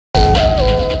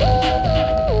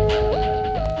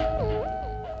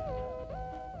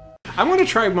I'm gonna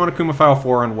try Monokuma File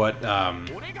 4 on what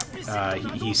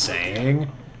he's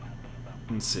saying.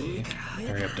 Let's see.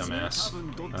 Hurry up, dumbass.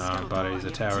 Bodies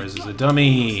of towers is a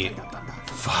dummy.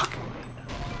 Fuck.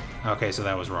 Okay, so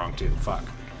that was wrong too. Fuck.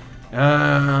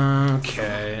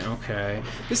 Okay.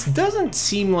 This doesn't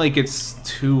seem like it's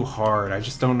too hard. I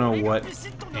just don't know what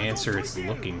answer it's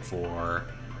looking for.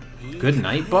 Good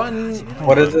night button?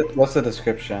 What is it? What's the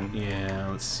description? Yeah,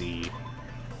 let's see.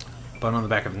 Button on the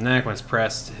back of the neck. When it's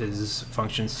pressed, his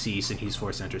functions cease and he's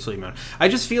forced to enter sleep mode. I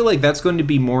just feel like that's going to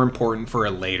be more important for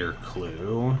a later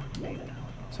clue.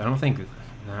 So I don't think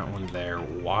that one there.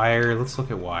 Wire. Let's look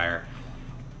at wire.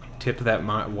 Tip of that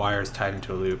wire is tied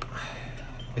into a loop.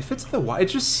 If it's the wire, it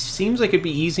just seems like it'd be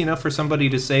easy enough for somebody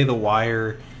to say the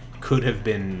wire could have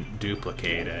been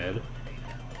duplicated.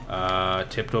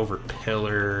 Tipped over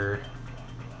pillar.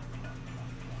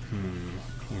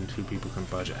 And two people can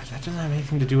budget. That doesn't have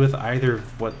anything to do with either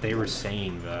of what they were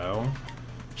saying, though.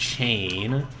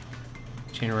 Chain.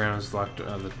 Chain around is locked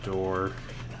on the door.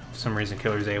 For some reason,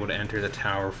 killer is able to enter the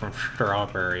tower from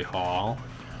Strawberry Hall.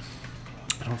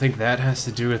 I don't think that has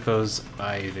to do with those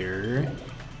either.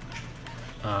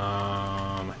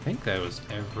 I think that was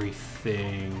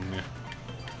everything.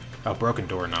 Oh, broken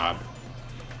doorknob.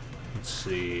 Let's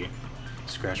see.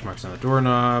 Scratch marks on the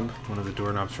doorknob. One of the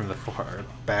doorknobs from the far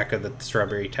back of the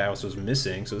strawberry house was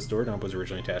missing, so this doorknob was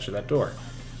originally attached to that door.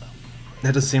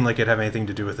 That doesn't seem like it'd have anything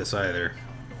to do with this either.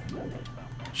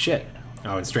 Shit.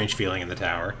 Oh, and strange feeling in the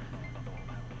tower.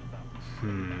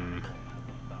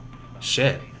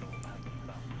 Shit.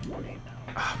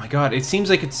 Oh my god, it seems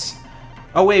like it's...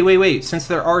 Oh, wait. Since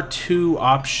there are two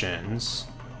options...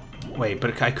 Wait,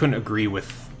 but I couldn't agree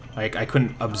with... Like, I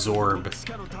couldn't absorb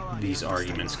these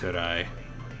arguments, could I?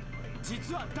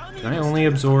 Can I only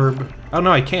absorb... Oh,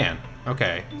 no, I can.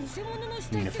 Okay.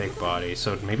 I need a fake body.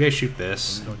 So maybe I shoot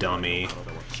this. Dummy.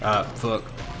 Look.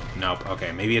 Nope.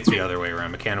 Okay, maybe it's the other way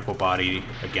around. Mechanical body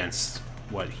against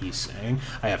what he's saying.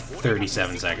 I have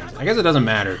 37 seconds. I guess it doesn't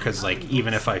matter, because, like,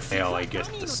 even if I fail, I get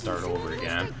to start over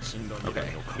again. Okay,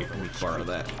 here, let me borrow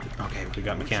that. Okay, we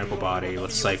got mechanical body.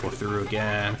 Let's cycle through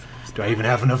again. Do I even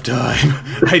have enough time?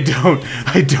 I don't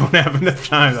have enough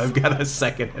time. I've got a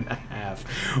second and a half.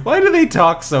 Why do they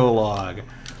talk so long?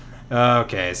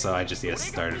 Okay, so I just need to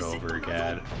start it over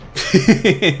again.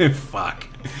 Fuck.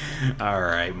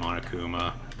 Alright,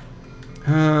 Monokuma.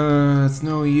 It's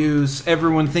no use.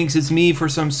 Everyone thinks it's me for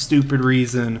some stupid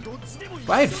reason.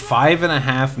 I had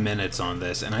 5.5 minutes on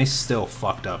this, and I still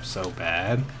fucked up so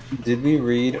bad. Did we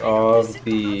read all of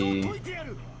the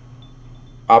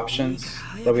options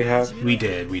that we have? We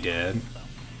did.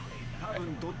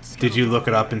 Did you look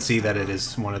it up and see that it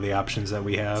is one of the options that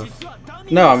we have?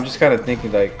 No, I'm just kind of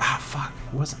thinking like... Ah, fuck.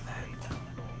 It wasn't that.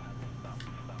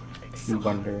 I'm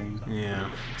wondering. Yeah.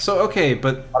 So, okay,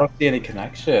 but... I don't see any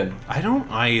connection. I don't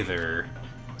either.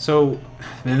 So,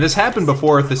 and this happened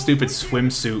before with the stupid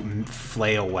swimsuit and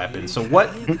flail weapon. So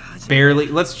what barely...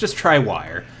 Let's just try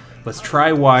wire. Let's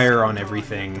try wire on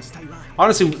everything.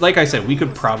 Honestly, like I said, we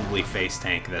could probably face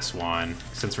tank this one,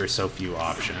 since there's so few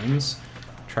options.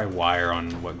 Try wire on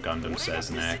what Gundam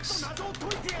says next.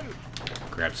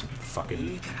 Grab some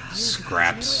fucking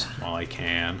scraps while I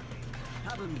can.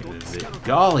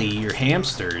 Golly, your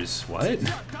hamsters. What?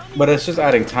 But it's just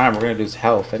adding time. We're gonna lose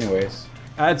health anyways.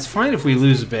 It's fine if we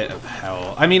lose a bit of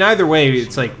health. I mean, either way,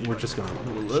 it's like we're just gonna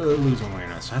lose one way or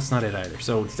another. So that's not it either.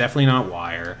 So it's definitely not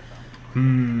wire.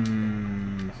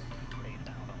 Man.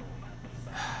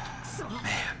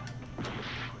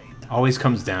 Always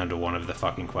comes down to one of the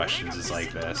fucking questions is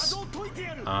like this.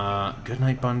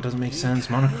 Goodnight button doesn't make sense.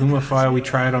 Monokuma file, we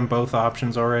tried on both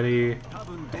options already.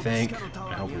 I think.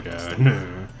 I hope we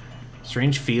did.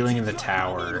 Strange feeling in the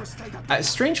tower.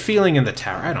 Strange feeling in the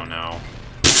tower. I don't know.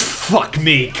 Fuck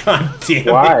me. God damn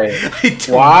it. Why?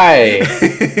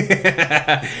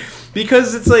 Why?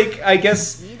 Because it's like, I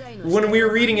guess, when we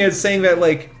were reading it, it's saying that,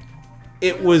 like,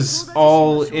 it was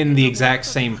all in the exact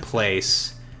same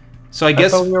place. So I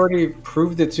guess... thought we already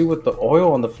proved it too with the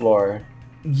oil on the floor.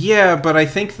 Yeah, but I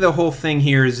think the whole thing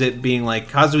here is it being like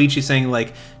Kazuichi saying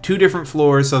like 2 different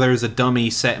floors, so there's a dummy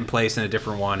set in place in a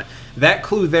different one. That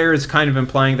clue there is kind of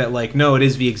implying that like no, it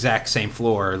is the exact same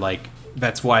floor. Like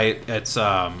that's why it's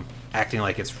acting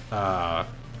like it's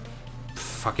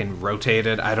fucking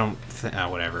rotated. I don't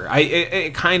whatever.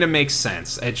 It kind of makes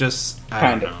sense. It just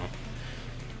I don't know.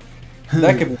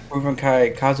 That could be proven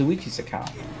by Kazuichi's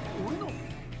account.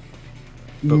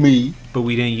 But we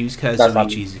didn't use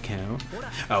Kazuichi's account.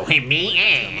 Oh, hey,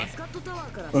 me!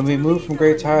 When we moved from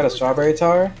Great Tower to Strawberry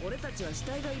Tower,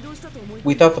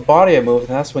 we thought the body had moved,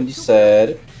 and that's when you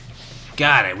said...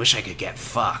 God, I wish I could get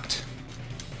fucked.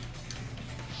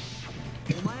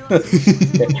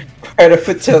 Right up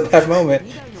until that moment,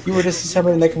 you were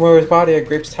disassembling Nakamura's body at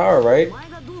Grape's Tower, right?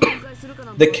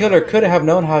 The killer couldn't have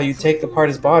known how you take apart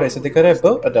his body, so they could have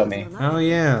built a dummy. Oh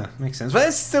yeah, makes sense. But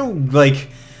that's still like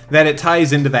that. It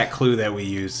ties into that clue that we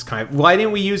used. Kind of. Why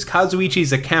didn't we use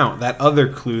Kazuichi's account? That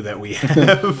other clue that we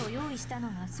have.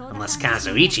 Unless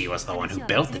Kazuichi was the one who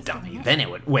built the dummy, then it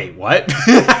would. Wait, what?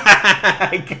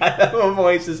 I got my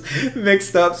voices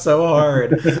mixed up so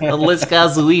hard. Unless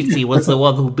Kazuichi was the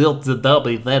one who built the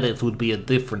dummy, then it would be a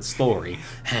different story.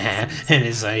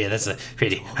 And so, yeah, that's a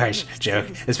pretty harsh joke,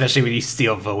 especially when you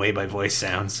steal away my voice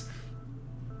sounds.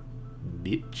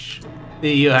 Bitch.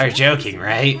 You are joking,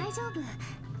 right?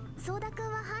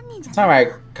 It's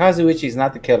alright, Kazuichi's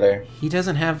not the killer. He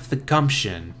doesn't have the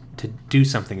gumption to do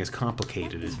something as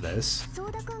complicated as this.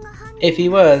 If he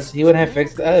was, he wouldn't have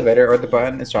fixed the elevator or the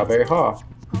button in Strawberry Hall.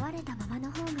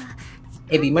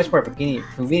 It'd be much more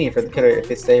convenient for the killer if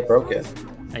it stayed broken.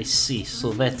 I see,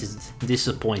 so that is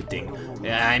disappointing.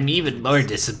 I'm even more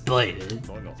disappointed.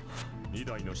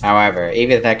 However,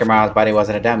 even if Nakamura's body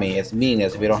wasn't a dummy, it's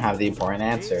meaningless if we don't have the important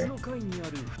answer.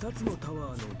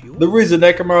 The reason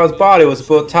Nakamura's body was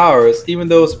built towers, even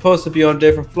though it was supposed to be on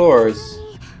different floors.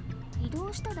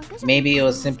 Maybe it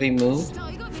was simply moved?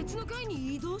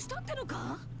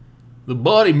 The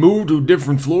body moved to a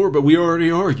different floor, but we already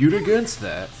argued against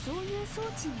that.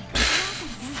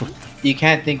 You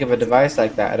can't think of a device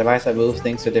like that, a device that moves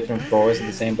things to different floors in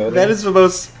the same building. That is the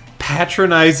most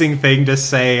patronizing thing to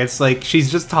say. It's like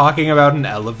she's just talking about an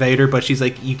elevator, but she's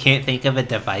like, you can't think of a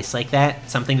device like that?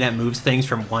 Something that moves things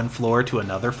from one floor to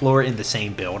another floor in the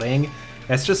same building?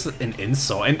 That's just an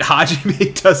insult, and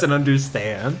Hajime doesn't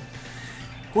understand.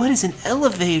 What is an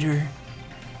elevator?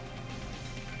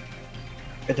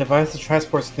 A device that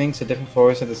transports things to different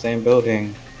floors of the same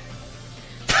building.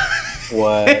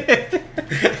 What?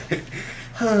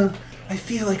 I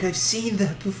feel like I've seen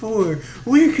that before.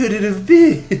 Where could it have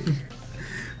been?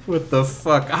 What the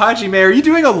fuck? Hajime, are you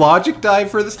doing a logic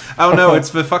dive for this? Oh no,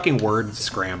 it's the fucking word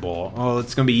scramble. Oh,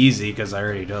 it's gonna be easy because I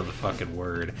already know the fucking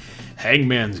word.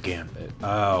 Hangman's Gambit.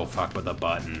 Oh, fuck with the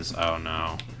buttons. Oh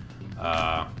no.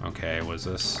 Okay, was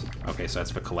this? Okay, so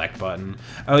that's the collect button.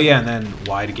 Oh yeah, and then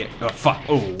Y to get, oh fuck,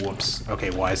 oh whoops.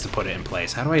 Okay, Y is to put it in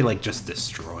place. How do I like just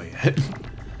destroy it?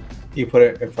 You put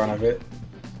it in front of it.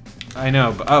 I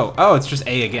know, but oh, it's just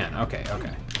A again. Okay, there we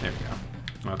go.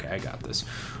 Okay, I got this.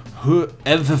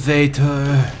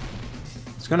 Elevator.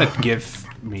 It's gonna give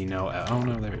me no, oh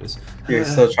no, there it is. You're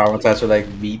still traumatized with like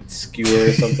meat skewer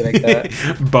or something like that.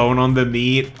 Bone on the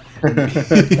meat.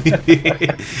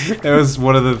 That was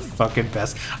one of the fucking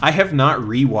best. I have not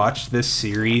rewatched this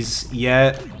series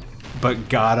yet, but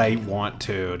God, I want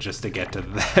to just to get to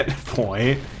that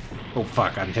point. Oh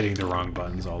fuck, I'm hitting the wrong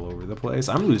buttons all over the place.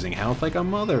 I'm losing health like a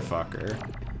motherfucker.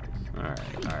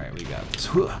 Alright, we got this.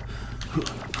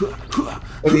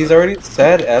 But he's already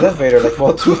said elevator like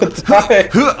multiple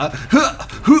times.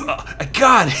 I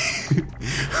got it!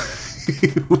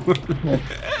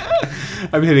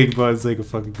 I'm hitting buttons like a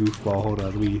fucking goofball. Hold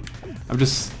on, I'm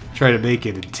just trying to make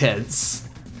it intense.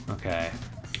 Okay.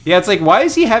 Yeah, it's like, why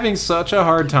is he having such a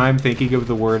hard time thinking of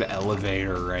the word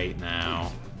elevator right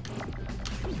now?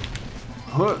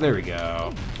 Oh, there we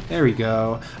go. There we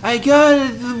go. I got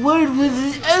it! The word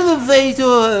was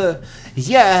elevator!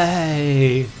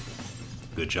 Yay!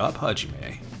 Good job,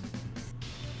 Hajime.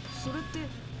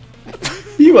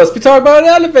 You must be talking about an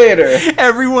elevator!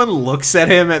 Everyone looks at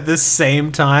him at the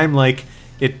same time like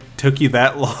it took you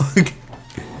that long.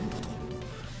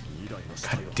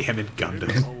 God damn it,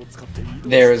 Gundam.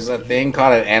 There's a thing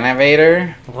called an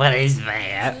elevator? What is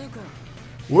that?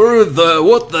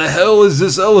 What the hell is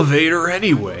this elevator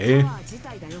anyway?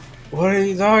 What are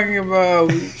you talking about?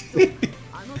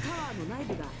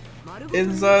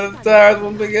 Inside of tires,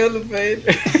 one big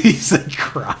elevator. He's like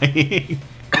crying.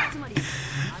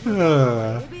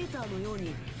 Oh,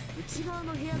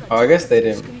 I guess they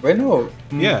didn't. Wait, no.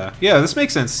 Yeah, this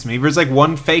makes sense to me. There's like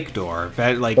one fake door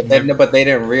that like. But they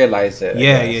didn't realize it.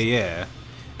 Yeah.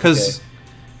 Because, okay.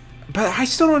 But I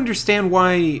still don't understand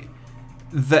why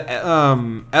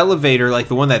the elevator, like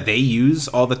the one that they use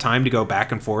all the time to go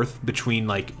back and forth between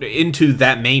like into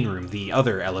that main room, the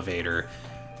other elevator.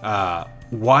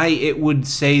 Why it would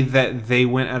say that they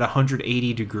went at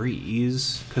 180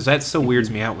 degrees? Because that still weirds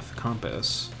me out with the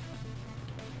compass.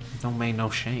 Don't make no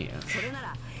chance.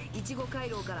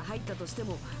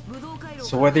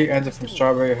 So whether you enter from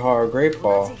Strawberry Hall or Grape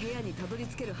Hall,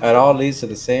 it all leads to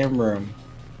the same room.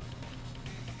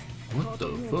 What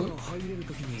the fuck?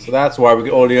 So that's why we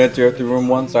can only enter through room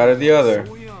one side or the other.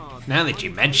 Now that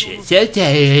you mention it, it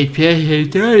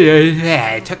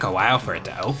took a while for it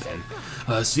to open.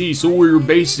 I see, so we were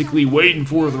basically waiting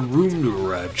for the room to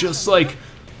arrive, just like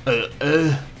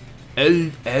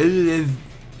elevator.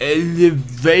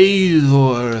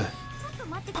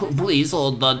 Please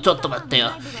hold on,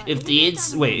 if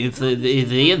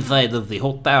the inside of the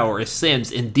whole tower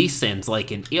ascends and descends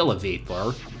like an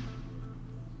elevator,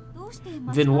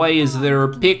 then why is there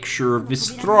a picture of a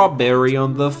strawberry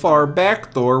on the far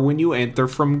back door when you enter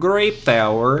from Grape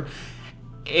Tower,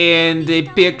 and a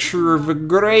picture of a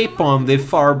grape on the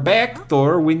far back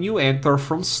door when you enter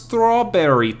from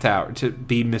Strawberry Tower? To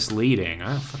be misleading.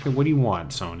 Fucking, what do you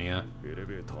want, Sonia?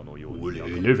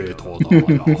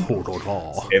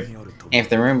 If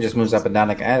the room just moves up and down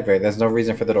like an elevator, there's no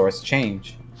reason for the doors to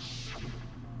change.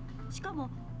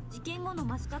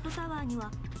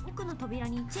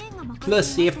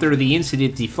 Plus, after the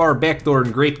incident, the far back door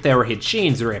in Grape Tower had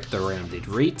chains wrapped around it,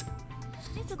 right?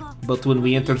 But when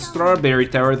we entered Strawberry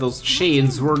Tower, those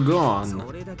chains were gone.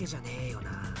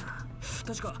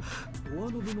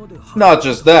 Not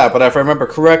just that, but if I remember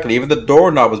correctly, even the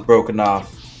doorknob was broken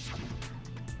off.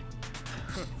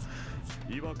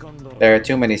 There are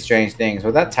too many strange things.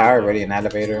 Was that tower really an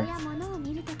elevator?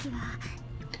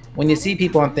 When you see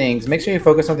people and things, make sure you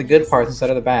focus on the good parts instead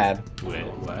of the bad. Wait,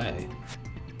 why?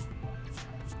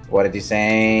 What did you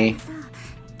say?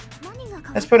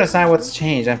 Let's put aside what's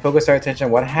changed and focus our attention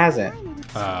on what hasn't.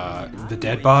 The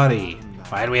dead body.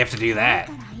 Why do we have to do that?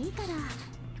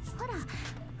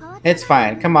 It's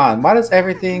fine. Come on. Why does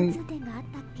everything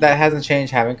that hasn't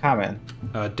changed have in common?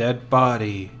 A dead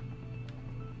body.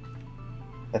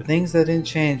 The things that didn't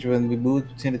change when we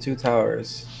moved between the two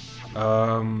towers.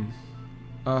 The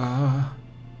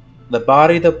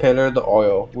body, the pillar, the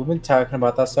oil. We've been talking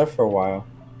about that stuff for a while.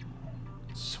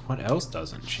 So what else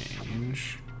doesn't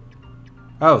change?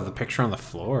 Oh, the picture on the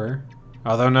floor.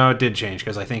 Although, no, it did change,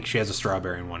 because I think she has a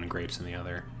strawberry in one and grapes in the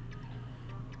other.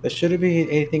 There shouldn't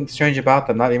be anything strange about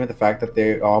them, not even the fact that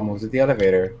they all moved to the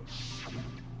elevator.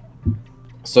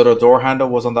 So the door handle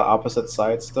was on the opposite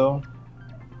side still?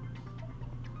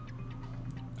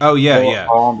 Oh, yeah, they were yeah.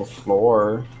 all on the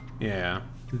floor. Yeah.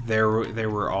 They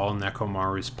were all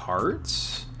Nekomaru's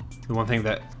parts. The one thing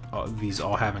that these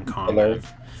all have in common. Pillar.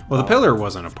 Well, the pillar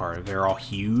wasn't a part of it. They're all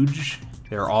huge.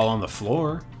 They're all on the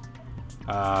floor.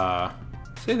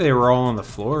 Say they were all on the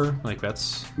floor. Like,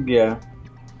 that's... Yeah.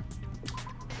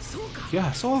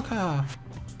 Yeah, Solka.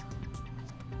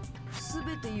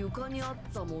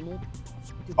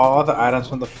 All the items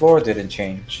from the floor didn't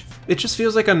change. It just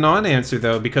feels like a non-answer,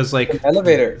 though, because, like... An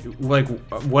elevator. Like,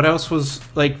 what else was...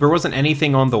 Like, there wasn't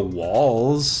anything on the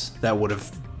walls that would have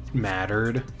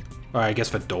mattered. Or I guess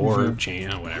the door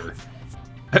changed, whatever.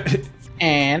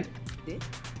 And...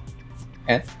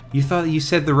 You thought you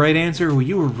said the right answer? Well,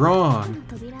 you were wrong.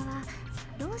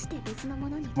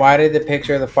 Why did the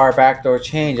picture of the far back door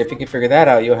change? If you can figure that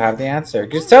out, you'll have the answer.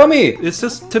 Just tell me! It's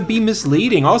just to be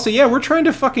misleading. Also, yeah, we're trying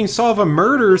to fucking solve a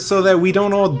murder so that we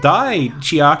don't all die,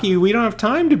 Chiaki. We don't have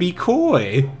time to be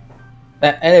coy.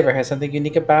 That elevator has something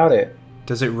unique about it.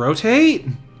 Does it rotate?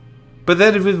 But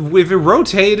then if it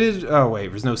rotated... Oh, wait,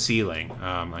 there's no ceiling.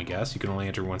 I guess. You can only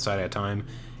enter one side at a time.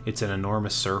 It's an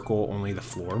enormous circle. Only the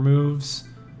floor moves.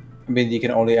 I mean, you can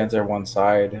only enter one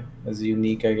side. Is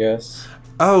unique, I guess.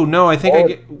 Oh, no, I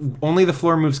think only the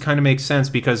floor moves kind of makes sense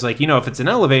because, like, you know, if it's an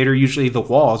elevator, usually the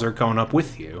walls are going up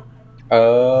with you.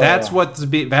 Oh. That's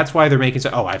why they're making...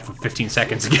 Oh, I have 15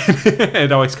 seconds again.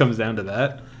 It always comes down to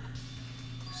that.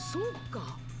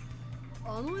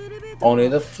 Only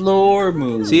the floor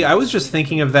moves. See, I was just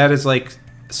thinking of that as, like,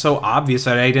 so obvious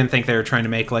that I didn't think they were trying to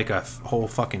make, like, a whole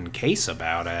fucking case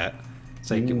about it. It's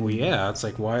like, well, yeah, it's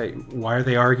like, why are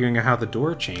they arguing how the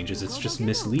door changes? It's just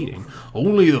misleading.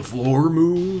 Only the floor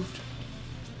moved?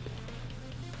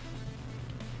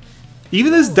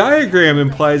 Even this diagram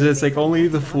implies that it's, like, only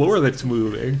the floor that's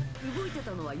moving.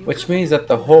 Which means that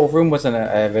the whole room wasn't an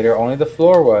elevator, only the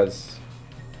floor was.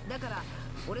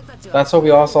 That's why we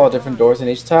all saw different doors in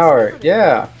each tower.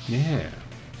 Yeah. Yeah.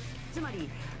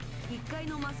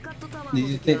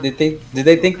 Did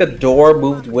they think the door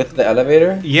moved with the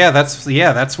elevator? Yeah,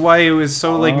 that's why it was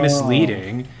so like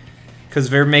misleading, because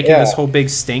they're making this whole big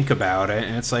stink about it,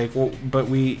 and it's like, well, but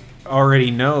we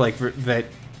already know like that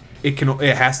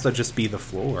it has to just be the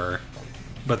floor,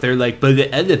 but they're like, but the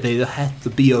elevator has to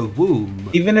be a room.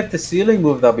 Even if the ceiling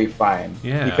moved, that'll be fine.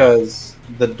 Yeah, because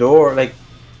the door, like,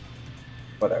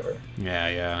 whatever.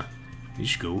 Yeah,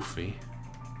 he's goofy.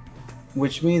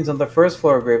 Which means on the first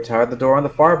floor of Grape Tower, the door on the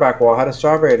far back wall had a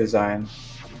strawberry design.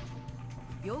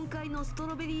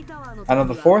 And on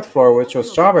the fourth floor, which was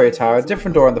Strawberry Tower, a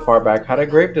different door on the far back had a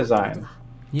grape design.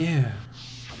 Yeah.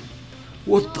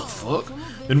 What the fuck?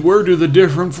 And where do the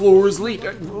different floors lead?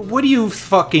 What do you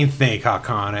fucking think,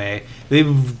 Hakane? They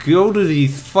go to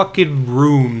these fucking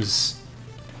rooms.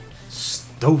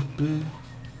 Stupid.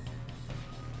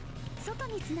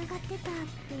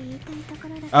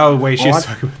 Oh wait, she was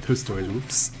talking about those doors.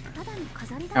 Whoops.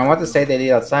 I want to say they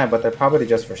lead outside, but they're probably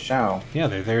just for show. Yeah,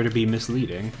 they're there to be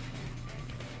misleading.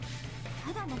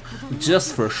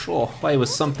 Just for show. Why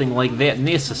was something like that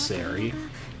necessary?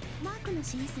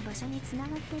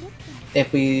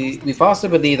 If we falsely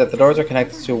believe that the doors are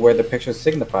connected to where the picture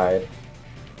signified,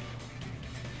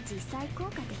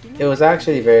 it was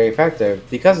actually very effective.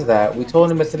 Because of that, we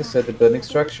totally misunderstood the building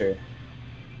structure.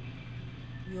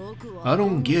 I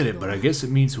don't get it, but I guess it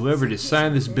means whoever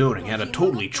designed this building had a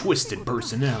totally twisted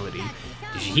personality.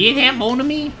 Did you hear that,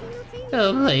 Monami?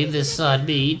 Don't blame this on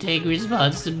me. Take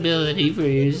responsibility for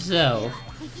yourself.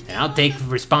 And I'll take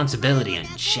responsibility and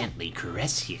gently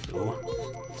caress you.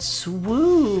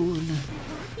 Swoon.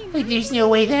 Like, there's no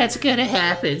way that's gonna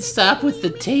happen. Stop with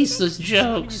the tasteless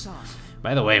jokes.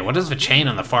 By the way, what does the chain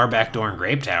on the far back door in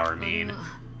Grape Tower mean?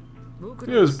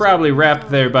 It was probably wrapped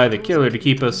there by the killer to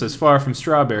keep us as far from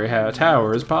Strawberry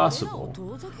Tower as possible.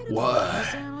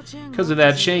 What? Because of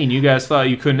that chain, you guys thought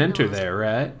you couldn't enter there,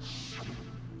 right?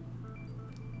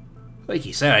 Like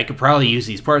you said, I could probably use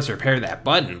these parts to repair that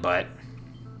button, but...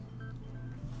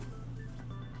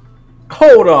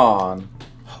 Hold on!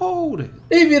 Hold it.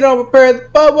 If you don't repair the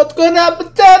button, what's gonna happen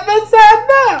to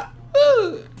the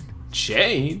now?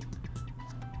 Chain?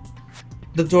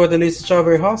 The door that leads to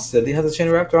Strawberry House said he has a chain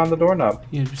wrapped around the doorknob.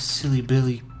 You silly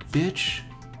Billy bitch.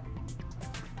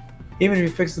 Even if you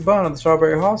fix the button on the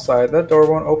Strawberry House side, that door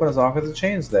won't open as long as the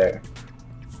chain's there.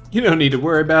 You don't need to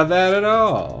worry about that at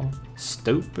all.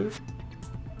 Stupid.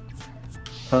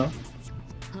 Huh?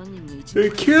 The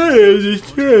killers is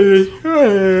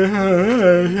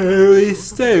trying to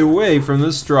stay away from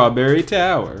the Strawberry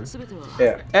Tower.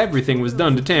 Yeah. Everything was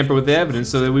done to tamper with the evidence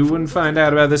so that we wouldn't find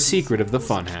out about the secret of the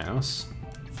funhouse.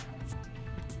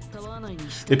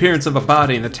 The appearance of a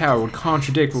body in the tower would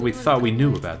contradict what we thought we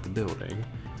knew about the building.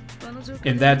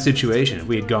 In that situation, if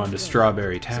we had gone to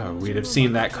Strawberry Tower, we'd have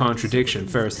seen that contradiction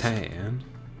firsthand.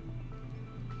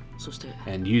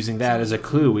 And using that as a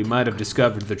clue, we might have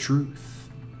discovered the truth.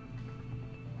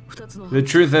 The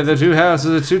truth that the two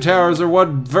houses, the two towers are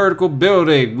one vertical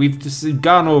building. We've just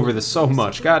gone over this so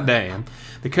much, goddamn.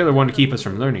 The killer wanted to keep us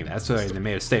from learning that, so they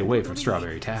made us stay away from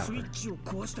Strawberry Tower.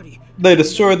 They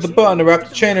destroyed the button and wrapped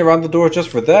the chain around the door just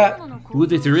for that.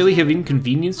 Would it really have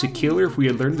inconvenienced the killer if we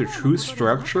had learned the true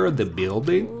structure of the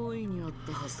building?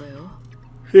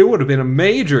 It would have been a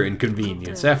major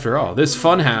inconvenience. After all, this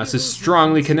funhouse is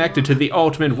strongly connected to the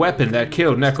ultimate weapon that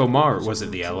killed Nekomaru. Was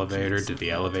it the elevator? Did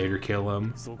the elevator kill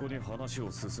him?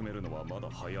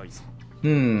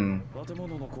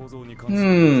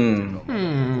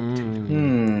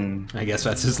 I guess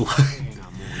that's his line.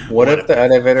 What if the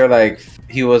elevator, like,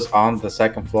 he was on the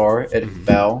second floor, it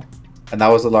fell, and that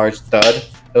was a large thud?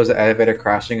 It was an elevator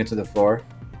crashing into the floor.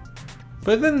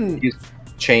 But then... He's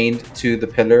chained to the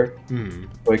pillar,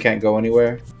 so he can't go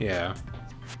anywhere. Yeah.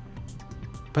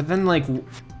 But then, like... I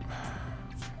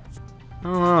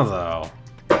don't know, though.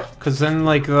 Because then,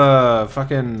 like, the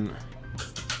fucking...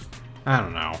 I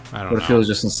don't know. What if he was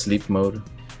just in sleep mode?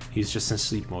 He's just in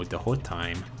sleep mode the whole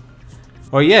time.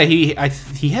 Well, yeah, he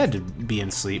had to be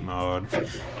in sleep mode.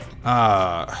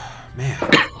 Man.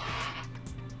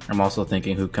 I'm also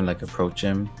thinking who can, like, approach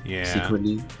him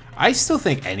secretly. I still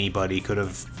think anybody could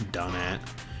have done it.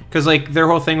 Because, like, their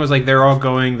whole thing was, like, they're all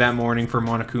going that morning for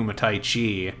Monokuma Tai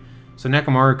Chi. So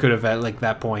Nekomaru could have, at, like,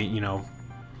 that point, you know,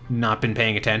 not been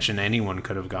paying attention. Anyone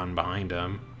could have gone behind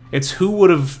him. It's who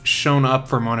would have shown up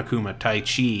for Monokuma Tai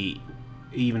Chi,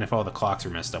 even if all the clocks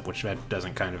are messed up, which that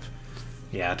doesn't kind of...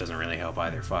 Yeah, it doesn't really help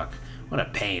either. Fuck. What a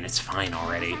pain. It's fine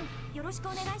already.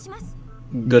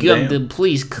 Good Gundam,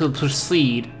 please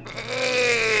proceed.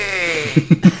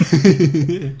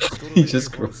 He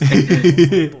just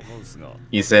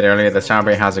You said earlier the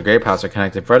Strawberry House and Grape House are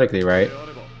connected vertically, right?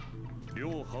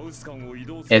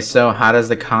 If so, how does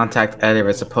the contact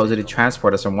elevator supposedly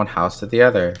transport us from one house to the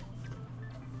other?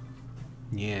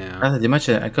 Yeah. Rather than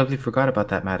mention it, I completely forgot about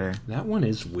that matter. That one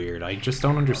is weird. I just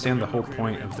don't understand the whole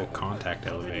point of the contact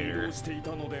elevator.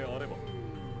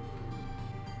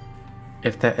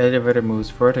 If the elevator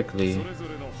moves vertically,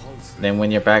 then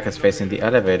when your back is facing the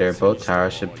elevator, both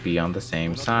towers should be on the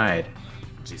same side.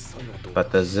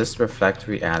 But does this reflect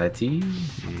reality?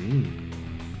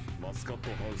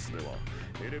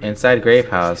 Inside Grape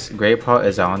House, Grape Hall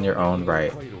is on your own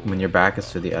right, when your back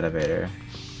is to the elevator.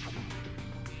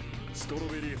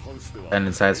 And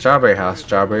inside Strawberry House,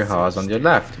 Strawberry Hall is on your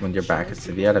left, when your back is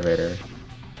to the elevator.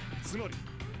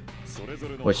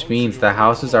 Which means the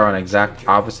houses are on exact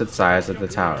opposite sides of the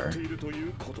tower.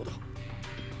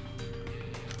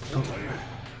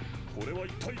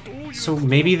 So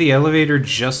maybe the elevator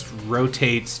just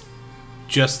rotates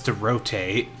just to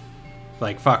rotate.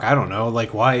 Like, fuck, I don't know.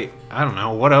 Like, why? I don't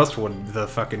know. What else would the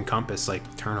fucking compass,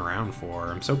 like, turn around for?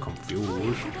 I'm so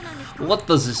confused. What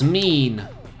does this mean?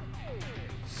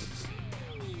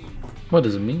 What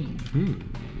does it mean?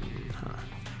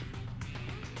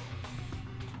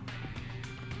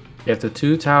 If the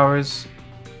two houses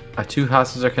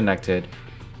are connected,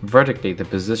 vertically, the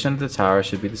position of the tower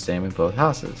should be the same in both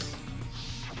houses.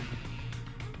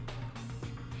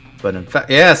 But in fact,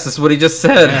 yes, this is what he just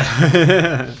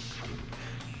said.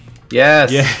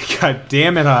 Yes. Yeah, god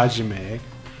damn it, Hajime.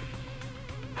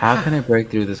 How can I break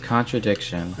through this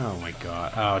contradiction? Oh my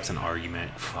god. Oh, it's an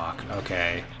argument. Fuck.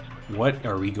 Okay. What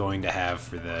are we going to have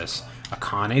for this?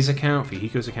 Akane's account,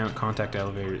 Fihiko's account, contact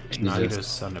elevator, Nagito's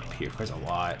son appear. There's a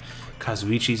lot.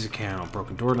 Kazuichi's account,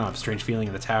 broken doorknob, strange feeling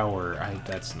in the tower.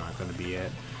 That's not going to be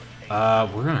it.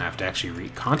 We're going to have to actually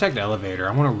read. Contact elevator.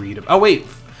 I want to read. Oh, wait.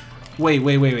 Wait.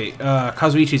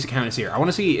 Kazuichi's account is here. I want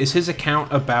to see, is his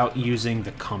account about using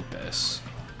the compass?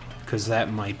 Because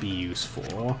that might be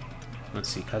useful. Let's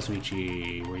see,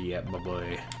 Kazuichi, where you at, my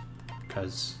boy?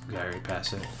 Did I already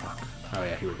pass it? Fuck. Oh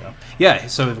yeah, here we go. Yeah,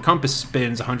 so the compass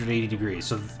spins 180 degrees,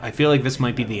 so I feel like this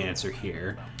might be the answer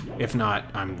here. If not,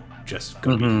 I'm just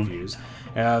going to be confused.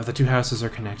 If the two houses are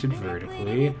connected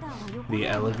vertically, the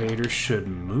elevator should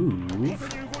move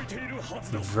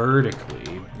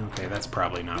vertically. Okay, that's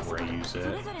probably not where I use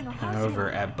it. However,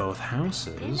 at both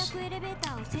houses,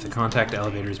 if the contact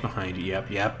elevator is behind you,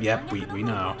 yep, we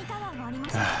know.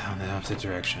 On the opposite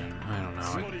direction. I don't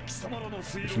know.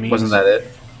 Which means Wasn't that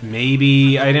it?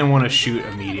 maybe I didn't want to shoot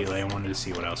immediately. I wanted to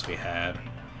see what else we had.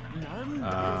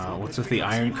 What's with the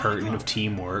iron curtain of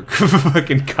teamwork?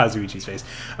 Fucking Kazuichi's face.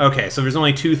 Okay, so there's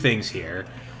only two things here.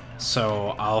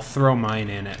 So I'll throw mine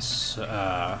in at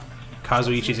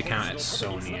Kazuichi's account at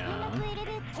Sonia.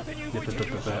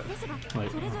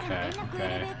 Like,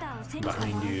 okay.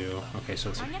 Behind you. Okay, so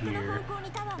it's here.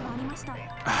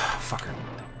 Fucker.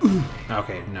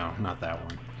 Okay, no, not that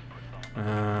one.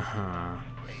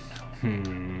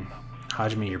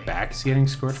 Hajime, your back is getting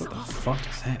scorched? What the fuck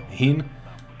does that mean?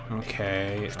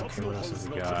 Okay, what else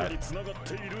have we got?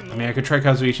 I mean, I could try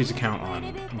Kazuichi's account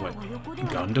on what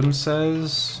Gundam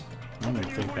says. I don't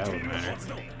even think that would matter.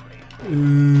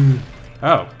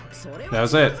 Oh, that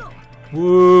was it.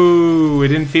 Woo! It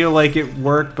didn't feel like it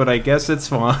worked, but I guess it's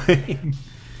fine.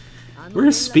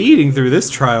 We're speeding through this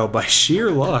trial by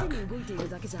sheer luck.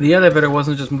 The elevator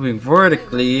wasn't just moving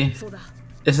vertically.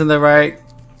 Isn't that right,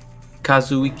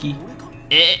 Kazuiki?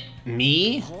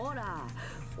 Me?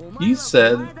 You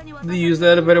said you use the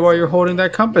elevator while you're holding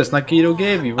that compass Nagito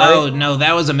gave you, right? Oh, no,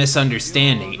 that was a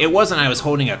misunderstanding. It wasn't I was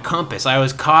holding a compass, I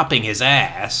was copying his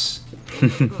ass.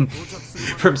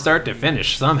 From start to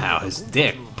finish, somehow his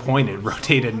dick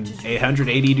rotated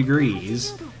 180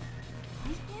 degrees.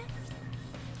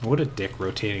 What would a dick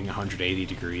rotating 180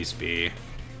 degrees be?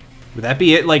 Would that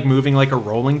be it, like moving like a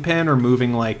rolling pin, or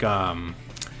moving like one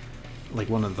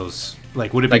of those?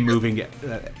 Like, would it be Like moving at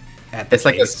the It's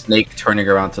like a face? snake turning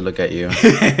around to look at you.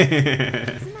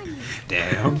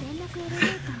 Damn.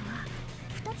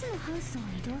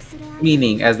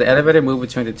 Meaning, as the elevator moved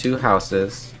between the two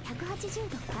houses,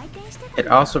 it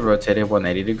also rotated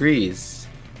 180 degrees.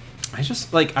 I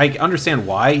just, like, I understand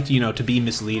why, you know, to be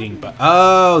misleading, but...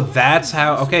 Oh, that's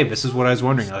how... Okay, this is what I was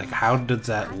wondering. Like, how does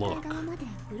that look?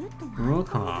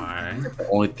 Okay.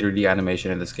 Only 3D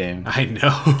animation in this game. I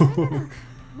know.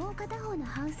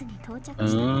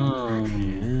 Oh.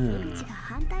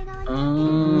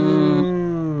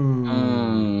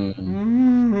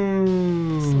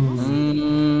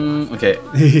 Okay.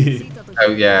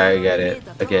 Oh yeah, I get it.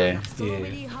 Okay.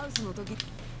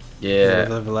 Yeah.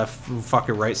 The left,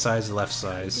 fucking right size, left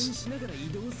size.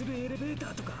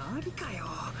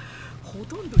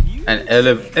 An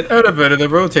elevator that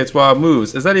rotates while it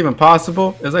moves. Is that even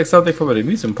possible? It's like something from an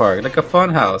amusement park, like a fun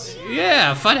house.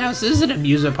 Yeah, Funhouse is an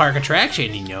amusement park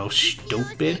attraction, you know,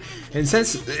 stupid. And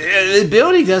since The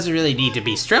building doesn't really need to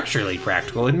be structurally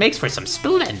practical, it makes for some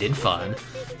splendid fun.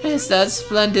 It's not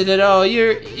splendid at all.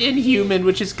 You're inhuman,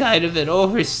 which is kind of an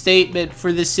overstatement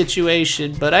for this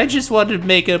situation, but I just wanted to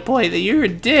make a point that you're a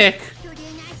dick.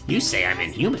 You say I'm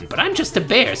inhuman, but I'm just a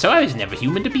bear, so I was never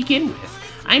human to begin with.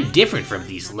 I'm different from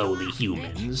these lowly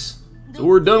humans. So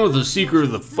we're done with the secret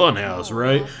of the funhouse,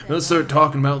 right? Let's start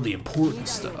talking about the important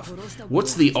stuff.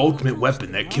 What's the ultimate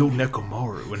weapon that killed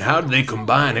Nekomaru, and how did they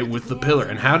combine it with the pillar?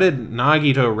 And how did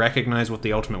Nagito recognize what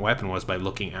the ultimate weapon was by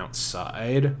looking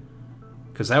outside?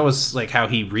 Because that was like how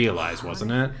he realized,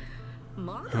 wasn't it?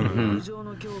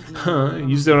 Huh,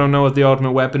 you still don't know what the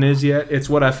ultimate weapon is yet? It's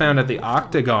what I found at the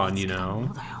Octagon, you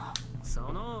know.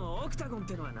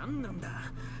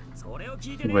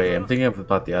 Wait, I'm thinking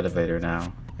about the elevator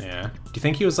now. Yeah. Do you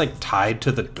think he was like tied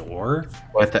to the door?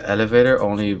 What, the elevator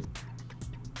only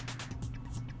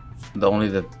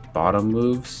the bottom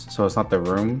moves, so it's not the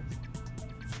room?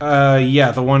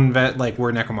 Yeah, the one that like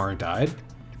where Nekomaru died.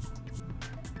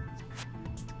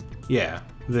 Yeah.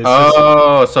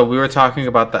 Oh, so we were talking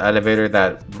about the elevator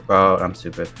that. Oh, I'm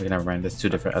stupid. Okay, never mind. There's two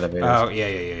different elevators. Oh,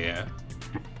 yeah.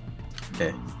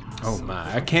 Okay. Oh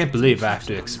my, I can't believe I have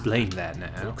to explain that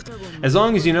now. As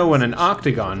long as you know what an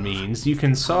octagon means, you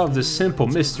can solve this simple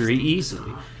mystery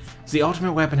easily. The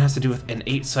ultimate weapon has to do with an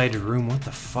 8-sided room. What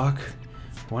the fuck?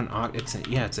 It's an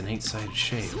 8-sided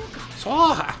shape. So,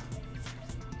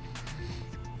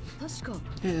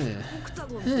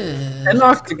 An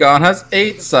octagon has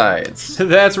 8 sides.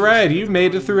 that's right, you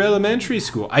made it through elementary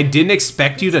school. I didn't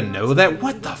expect you to know that?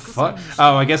 What the fuck?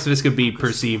 Oh, I guess this could be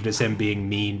perceived as him being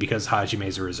mean because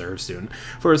Hajime's a reserve student.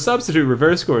 For a substitute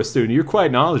reverse course student, you're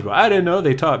quite knowledgeable. I didn't know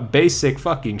they taught basic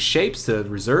fucking shapes to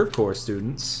reserve course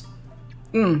students.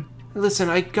 Listen,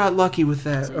 I got lucky with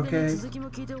that, okay?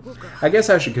 I guess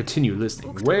I should continue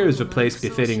listening. Where is a place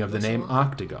befitting of the name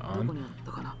Octagon?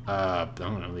 I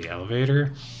don't know, the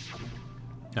elevator?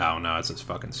 Oh no, it's this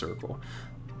fucking circle.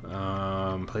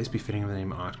 Place befitting of the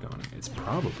name Octagon. It's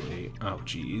probably... Oh,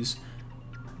 jeez.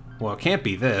 Well, it can't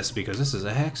be this, because this is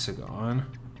a hexagon.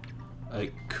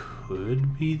 It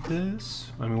could be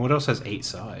this? I mean, what else has 8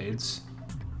 sides?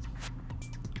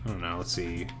 I don't know, let's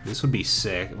see. This would be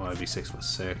 6. Well, it'd be 6 plus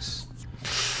 6.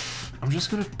 I'm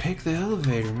just gonna pick the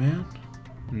elevator, man.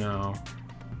 No.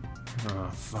 Oh,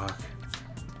 fuck.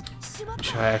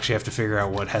 I actually have to figure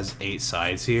out what has 8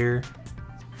 sides here.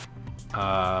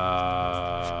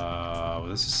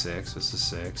 This is 6. This is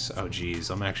 6. Oh,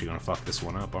 geez. I'm actually gonna fuck this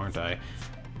one up, aren't I?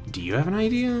 Do you have an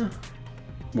idea?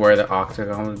 Where the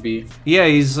octagon would be? Yeah,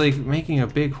 he's like making a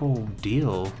big whole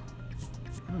deal.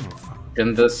 Oh, fuck.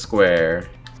 In the square.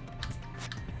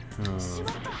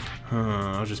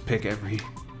 I'll just pick every...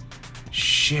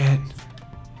 Shit.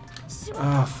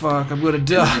 Oh, fuck. I'm gonna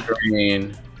die.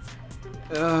 Green.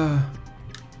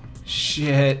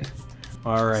 Shit.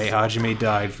 Alright, Hajime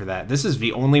died for that. This is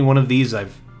the only one of these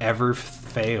I've ever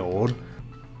failed.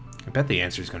 I bet the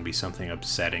answer is going to be something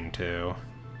upsetting, too.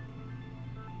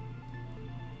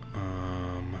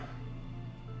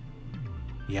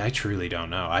 Yeah, I truly don't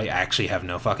know. I actually have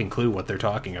no fucking clue what they're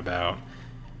talking about.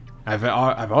 I've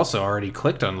also already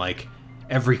clicked on, like,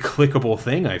 every clickable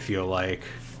thing, I feel like.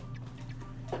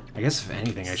 I guess, if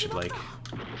anything, I should, like,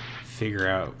 figure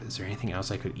out... Is there anything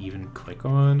else I could even click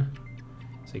on?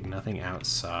 It's like nothing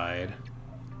outside.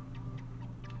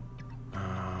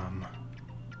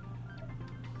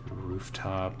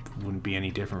 Rooftop wouldn't be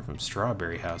any different from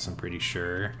Strawberry House, I'm pretty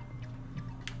sure.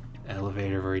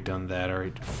 Elevator, I've already done that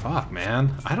already. Fuck,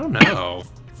 man. I don't know.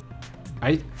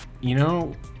 You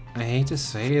know, I hate to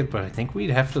say it, but I think we'd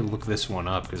have to look this one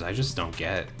up because I just don't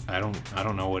get. I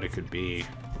don't know what it could be.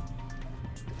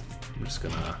 I'm just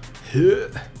gonna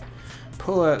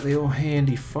pull out the old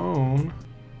handy phone.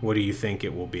 What do you think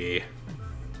it will be?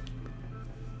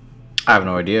 I have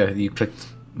no idea. You clicked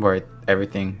where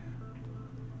everything.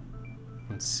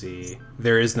 Let's see.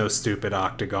 There is no stupid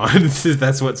octagon.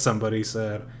 That's what somebody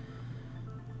said.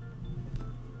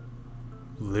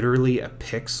 Literally a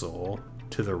pixel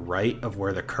to the right of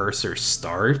where the cursor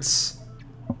starts.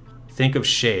 Think of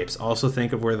shapes. Also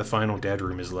think of where the final dead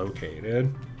room is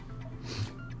located.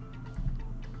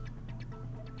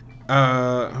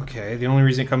 Okay. The only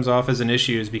reason it comes off as an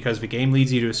issue is because the game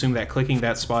leads you to assume that clicking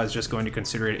that spot is just going to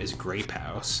consider it as Grape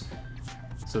House.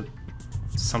 So,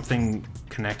 something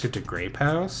connected to Grape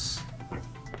House?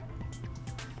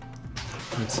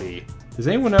 Let's see. Does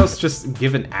anyone else just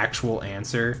give an actual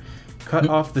answer? Cut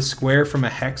off the square from a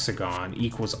hexagon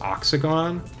equals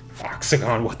oxagon?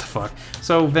 Oxagon, what the fuck?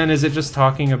 So then is it just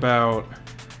talking about...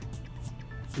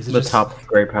 Is it The just... top of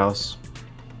Grape House.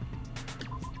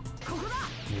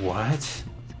 What?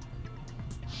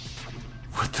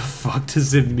 What the fuck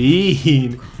does it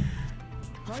mean?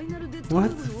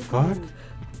 What the fuck?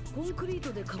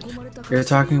 You're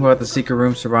talking about the secret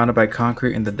room surrounded by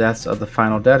concrete in the depths of the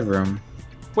final dead room.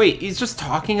 Wait, he's just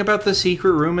talking about the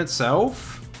secret room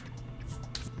itself?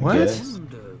 What? Yes.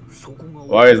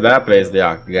 Why is that place the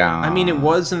octagon? I mean, it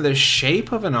was in the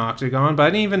shape of an octagon, but I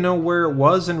didn't even know where it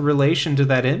was in relation to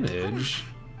that image.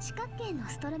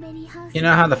 You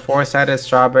know how the 4-sided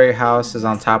strawberry house is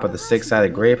on top of the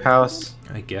 6-sided grape house?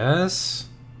 I guess.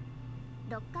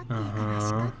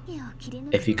 Uh-huh.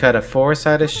 If you cut a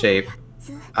 4-sided shape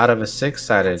out of a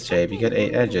 6-sided shape, you get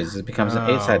 8 edges. It becomes an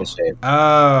 8-sided shape.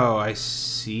 Oh, I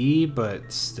see,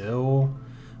 but still.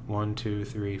 1, 2,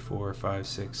 3, 4, 5,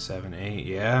 6, 7, 8.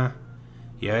 Yeah.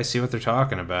 Yeah, I see what they're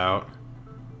talking about.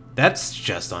 That's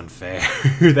just unfair.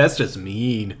 That's just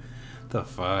mean. The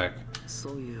fuck?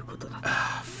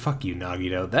 Fuck you,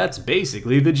 Nagito. That's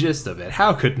basically the gist of it.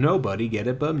 How could nobody get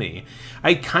it but me?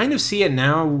 I kind of see it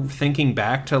now thinking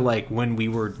back to like when we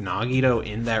were Nagito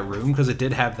in that room, because it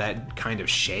did have that kind of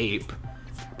shape.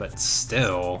 But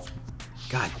still.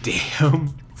 God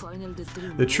damn.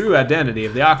 The true identity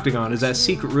of the Octagon is that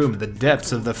secret room in the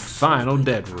depths of the final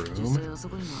dead room.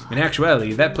 In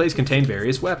actuality, that place contained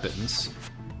various weapons.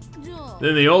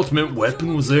 Then the ultimate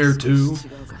weapon was there too.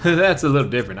 That's a little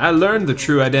different. I learned the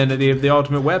true identity of the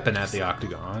ultimate weapon at the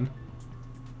Octagon.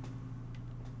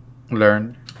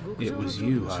 Learned. It was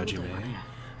you, Hajime.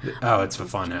 Oh, it's the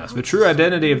funhouse. The true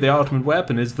identity of the ultimate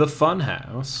weapon is the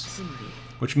funhouse.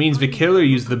 Which means the killer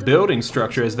used the building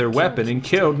structure as their weapon and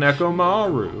killed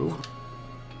Nekomaru.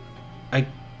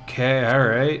 Okay,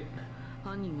 alright.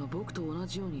 I'm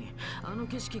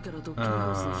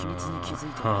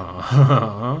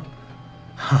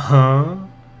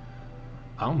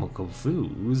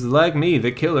confused. Like me,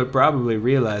 the killer probably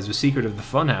realized the secret of the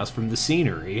funhouse from the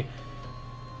scenery.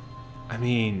 I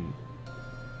mean...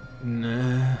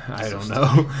 Nah, I don't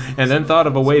know. And then thought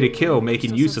of a way to kill,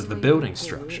 making use of the building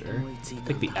structure. I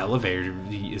think the elevator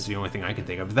is the only thing I can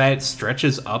think of. That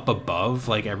stretches up above,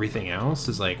 like, everything else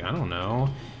is like, I don't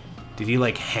know. Did he,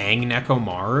 like, hang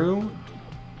Nekomaru?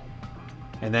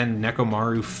 And then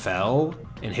Nekomaru fell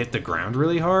and hit the ground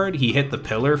really hard? He hit the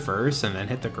pillar first and then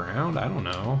hit the ground? I don't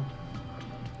know.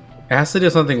 It has to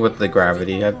do something with the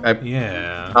gravity.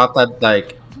 Yeah. Thought that,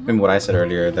 like, in what I said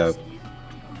earlier, the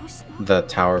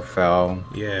tower fell.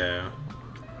 Yeah.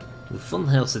 The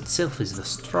funhouse itself is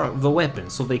the weapon,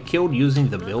 so they killed using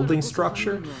the building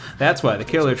structure? That's why the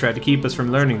killer tried to keep us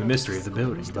from learning the mystery of the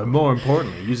building. But more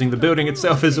importantly, using the building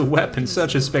itself as a weapon,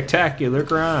 such a spectacular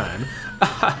crime.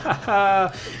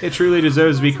 It truly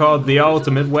deserves to be called the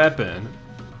ultimate weapon.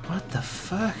 What the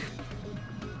fuck?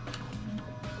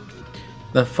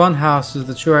 The funhouse is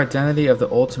the true identity of the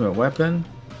ultimate weapon?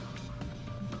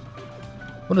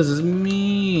 What does this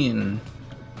mean?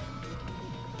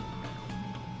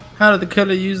 How did the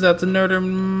killer use that to murder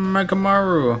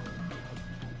Nekomaru?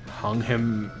 Hung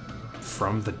him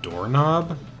from the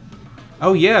doorknob?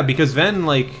 Oh yeah, because then,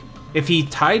 like, if he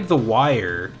tied the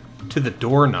wire to the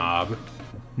doorknob,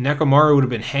 Nekomaru would have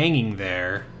been hanging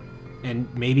there, and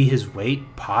maybe his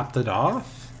weight popped it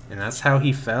off? And that's how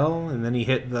he fell, and then he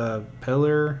hit the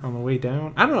pillar on the way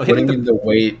down? I don't know. What do you mean the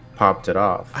weight popped it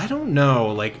off? I don't know.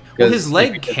 Like, well, his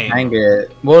leg came. Hang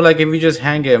it. Well, like, if you just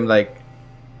hang him, like,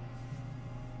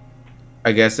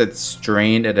 I guess it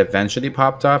strained, it eventually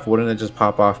popped off. Wouldn't it just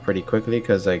pop off pretty quickly?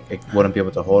 Because, like, it wouldn't be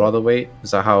able to hold all the weight?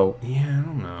 Is that how... Yeah, I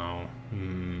don't know.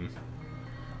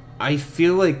 I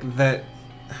feel like that...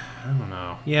 I don't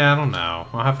know. Yeah, I don't know.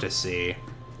 I'll have to see.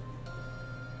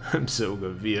 I'm so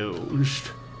confused.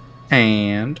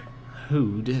 And...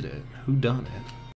 Who did it? Who done it?